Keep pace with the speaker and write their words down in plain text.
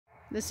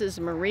This is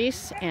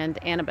Maurice and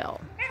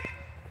Annabelle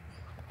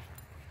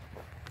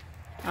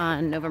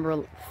on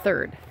November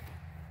 3rd.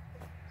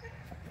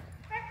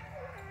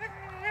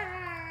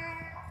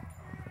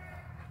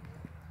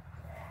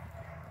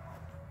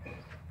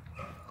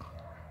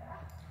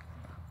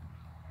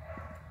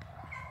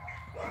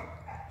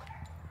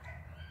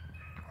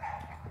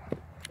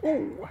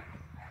 Oh.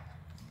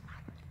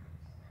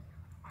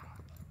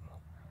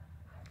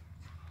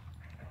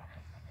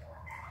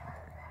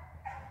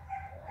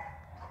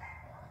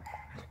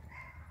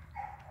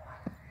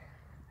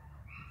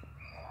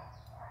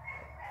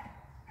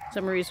 So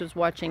Maurice was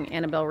watching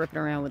Annabelle ripping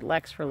around with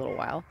Lex for a little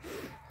while.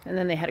 And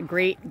then they had a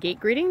great gate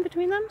greeting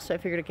between them, so I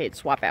figured, okay, it'd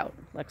swap out.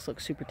 Lex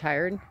looks super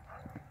tired.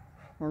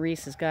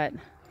 Maurice has got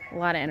a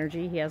lot of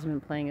energy. He hasn't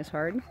been playing as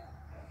hard.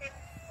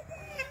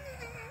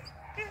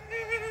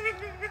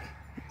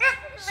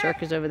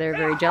 Cirque is over there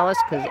very jealous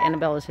because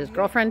Annabelle is his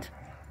girlfriend.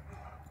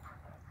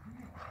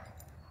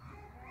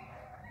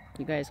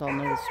 You guys all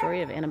know the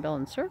story of Annabelle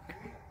and Cirque.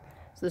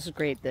 So this is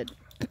great that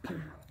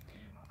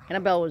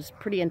Annabelle was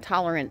pretty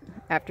intolerant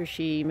after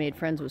she made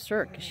friends with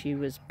Cirque. She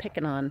was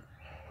picking on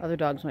other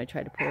dogs when I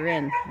tried to put her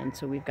in, and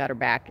so we've got her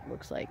back. It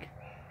looks like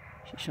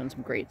she's shown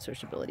some great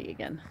sociability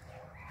again.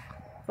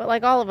 But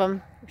like all of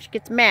them, if she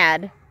gets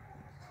mad,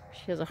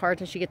 she has a hard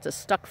time. She gets a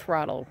stuck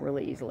throttle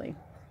really easily.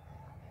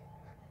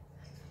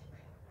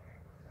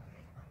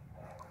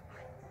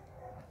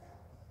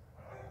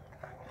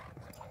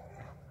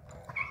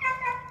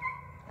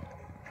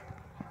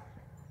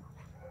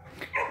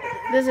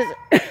 This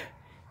is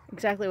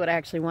exactly what I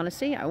actually want to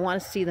see. I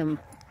want to see them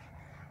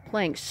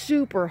playing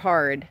super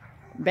hard,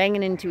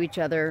 banging into each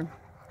other.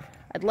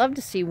 I'd love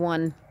to see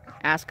one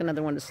ask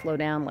another one to slow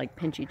down, like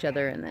pinch each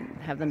other, and then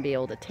have them be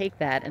able to take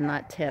that and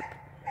not tip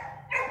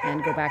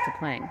and go back to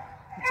playing.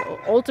 It's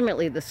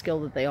ultimately the skill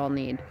that they all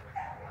need.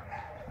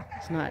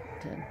 It's not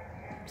to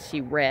see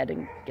red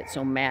and get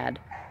so mad.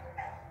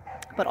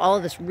 But all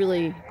of this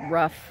really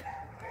rough,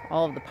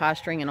 all of the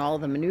posturing and all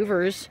of the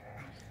maneuvers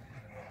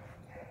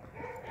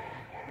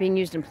being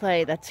used in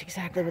play, that's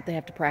exactly what they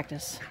have to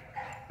practice.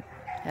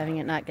 Having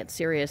it not get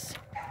serious.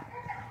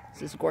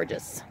 This is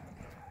gorgeous.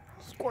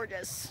 It's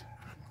gorgeous.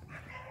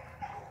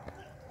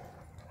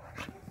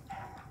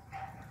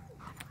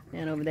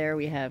 And over there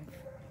we have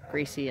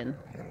Gracie and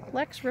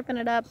Lex ripping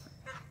it up.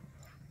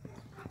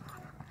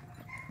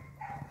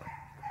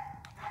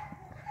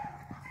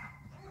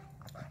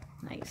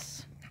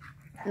 Nice.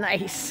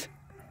 Nice.